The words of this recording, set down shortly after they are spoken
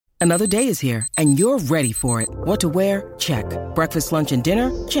Another day is here, and you're ready for it. What to wear? Check. Breakfast, lunch, and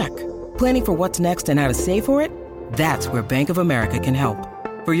dinner? Check. Planning for what's next and how to save for it? That's where Bank of America can help.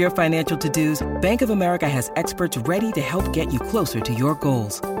 For your financial to-dos, Bank of America has experts ready to help get you closer to your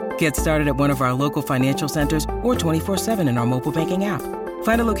goals. Get started at one of our local financial centers or 24/7 in our mobile banking app.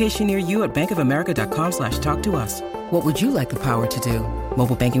 Find a location near you at bankofamerica.com/talktous. What would you like the power to do?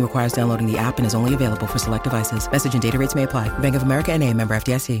 Mobile banking requires downloading the app and is only available for select devices. Message and data rates may apply. Bank of America N.A., member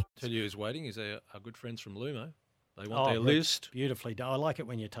FDIC. Tell you who's waiting is our good friends from LUMO. They want their list. Beautifully done. I like it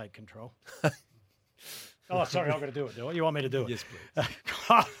when you take control. Oh, sorry, I've got to do it, do I? You want me to do it? Yes, please.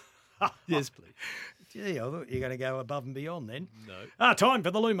 Yes, please. Gee, I thought you were going to go above and beyond then. No. Time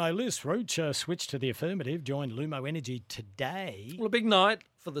for the LUMO list. Rooch, switch to the affirmative. Join LUMO Energy today. Well, a big night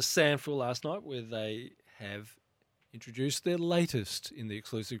for the Sandful last night where they have introduced their latest in the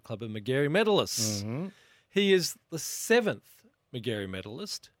exclusive club of Magarey medalists. Mm-hmm. He is the 7th Magarey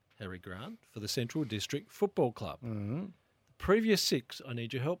medalist, Harry Grant, for the Central District Football Club. Mm-hmm. The previous 6 I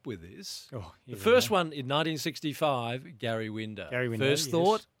need your help with is the here first we go. one in 1965, Gary Winder. Gary Winder, First yes.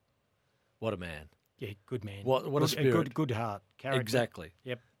 thought, what a man. Yeah, good man. What a spirit. Good heart. Character. Exactly.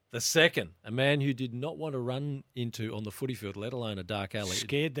 Yep. The second, a man who did not want to run into on the footy field, let alone a dark alley.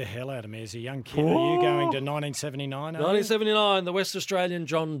 Scared the hell out of me as a young kid. Are you going to 1979? 1979, the West Australian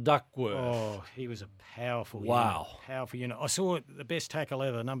John Duckworth. Oh, he was a powerful Wow. unit. Powerful unit. I saw the best tackle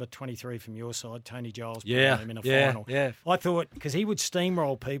ever, number 23 from your side, Tony Giles. put Yeah, on him in a yeah, final. yeah. I thought, because he would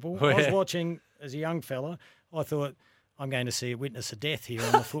steamroll people. Oh, I was yeah. watching as a young fella. I thought, I'm going to see a witness of death here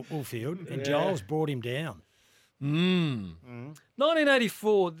on the football field. And Yeah. Giles brought him down.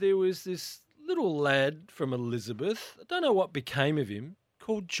 1984, there was this little lad from Elizabeth, I don't know what became of him,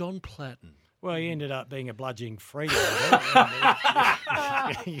 called John Platten. Well, he ended up being a bludgeoning freak.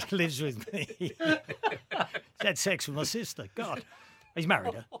 He lives with me. He's had sex with my sister. God, he's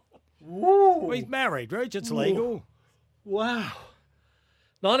married her. Well, he's married, Rich. It's legal. Wow.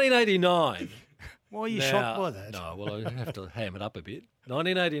 1989. Why are you shocked by that? No, well, I have to ham it up a bit.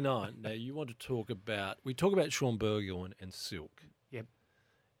 1989. Now, you want to talk about... We talk about Sean Burgoyne and Silk. Yep.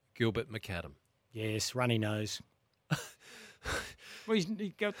 Gilbert McAdam. Yes, runny nose. Well,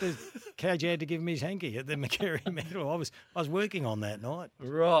 he got the KJ had to give him his hanky at the Magarey Medal. I was working on that night.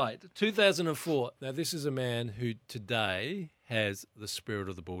 Right. 2004. Now, this is a man who today has the spirit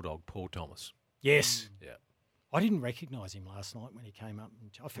of the Bulldog, Paul Thomas. Yes. Yeah. I didn't recognise him last night when he came up. I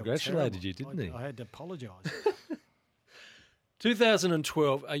felt Congratulated terrible. you, didn't he? I had to apologise.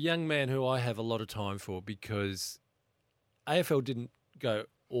 2012, a young man who I have a lot of time for because AFL didn't go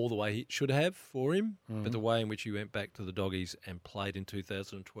all the way he should have for him, but the way in which he went back to the Doggies and played in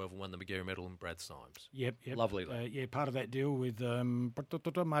 2012 and won the Magarey Medal and Brad Symes. Yep. Lovely lad. Part of that deal with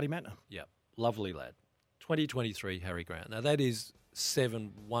Marty Matner. Yep, lovely lad. 2023, Harry Grant. Now, that is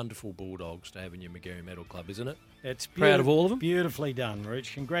 7 wonderful Bulldogs to have in your Magarey Medal Club, isn't it? It's Proud of all of them? Beautifully done,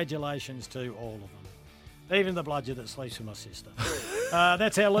 Rich. Congratulations to all of them. Even the bludger that sleeps with my sister.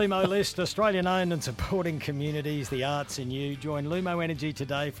 That's our LUMO list. Australian-owned and supporting communities, the arts in you. Join LUMO Energy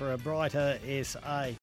today for a brighter SA.